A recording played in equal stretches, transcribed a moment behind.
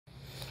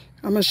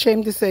I'm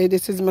ashamed to say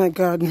this is my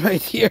garden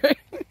right here.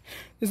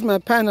 This is my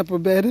pineapple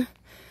bed.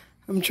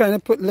 I'm trying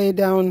to lay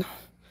down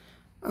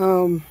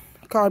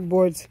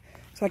cardboards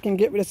so I can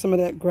get rid of some of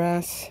that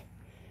grass.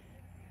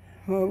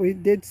 Well, we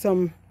did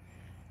some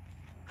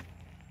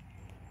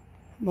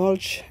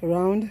mulch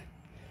around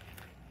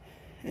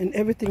and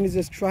everything is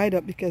just dried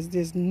up because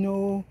there's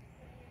no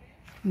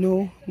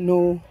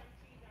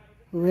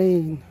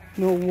rain,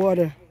 no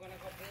water.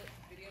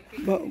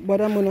 But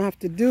what I'm gonna have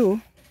to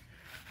do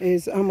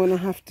is I'm gonna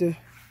have to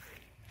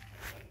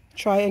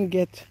try and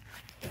get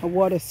a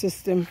water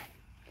system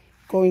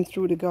going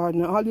through the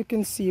garden. All you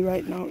can see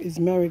right now is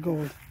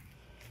marigold.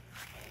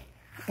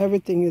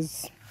 Everything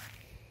is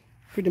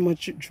pretty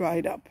much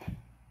dried up.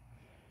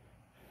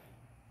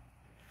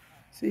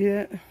 See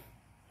that?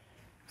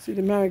 See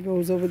the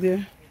marigolds over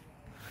there?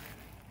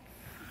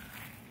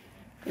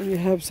 And you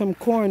have some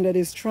corn that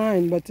is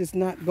trying, but it's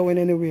not going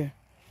anywhere.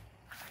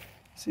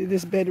 See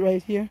this bed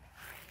right here?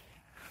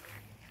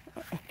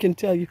 I can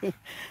tell you,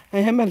 I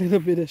am a little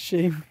bit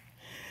ashamed,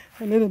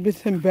 a little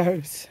bit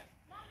embarrassed,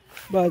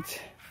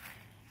 but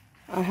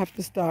I have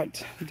to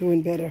start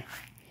doing better.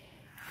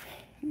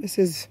 This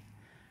is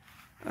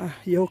a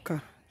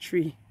yucca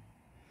tree.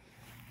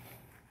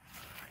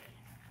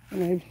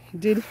 And I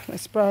did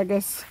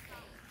asparagus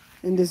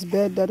in this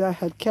bed that I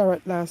had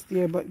carrot last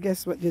year, but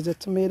guess what? There's a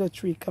tomato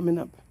tree coming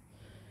up.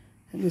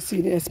 And you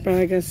see the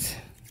asparagus.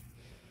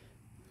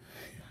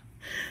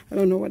 I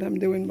don't know what I'm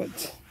doing,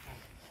 but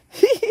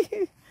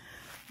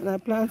and I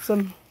plant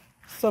some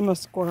summer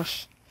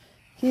squash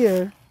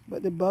here,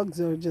 but the bugs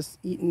are just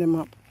eating them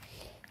up.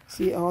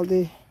 See all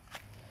the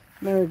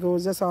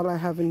marigolds, that's all I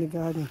have in the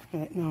garden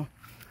right now.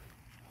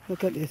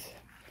 Look at this.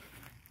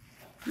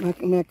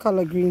 My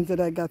collard greens that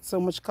I got so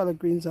much collard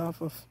greens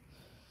off of.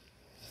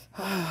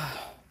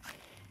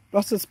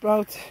 Brussels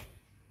sprout.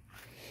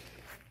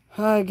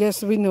 I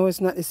guess we know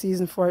it's not the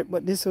season for it,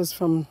 but this was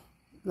from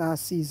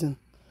last season.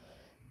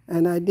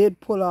 And I did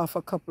pull off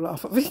a couple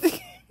off of it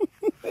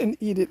and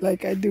eat it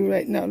like I do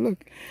right now.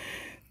 Look.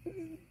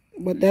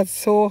 But that's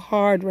so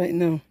hard right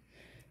now.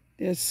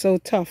 They're so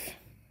tough.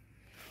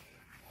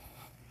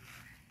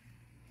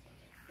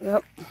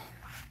 Yep.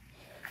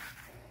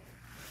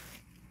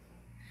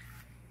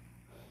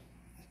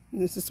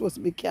 This is supposed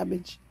to be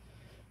cabbage.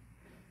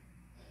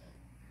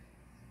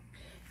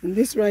 And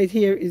this right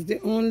here is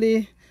the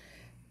only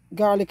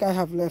garlic I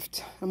have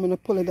left. I'm going to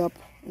pull it up.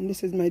 And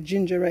this is my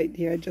ginger right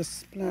here. I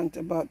just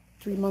planted about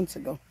 3 months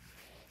ago.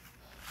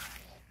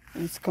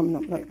 And it's coming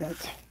up like that.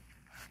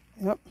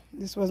 Yep.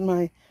 This was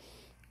my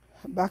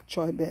bok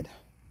choy bed.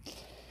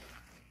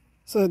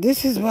 So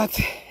this is what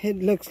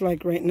it looks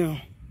like right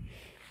now.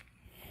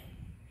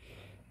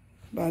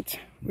 But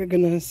we're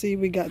going to see.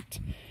 We got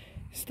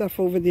stuff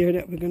over there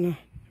that we're going to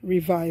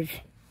revive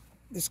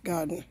this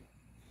garden.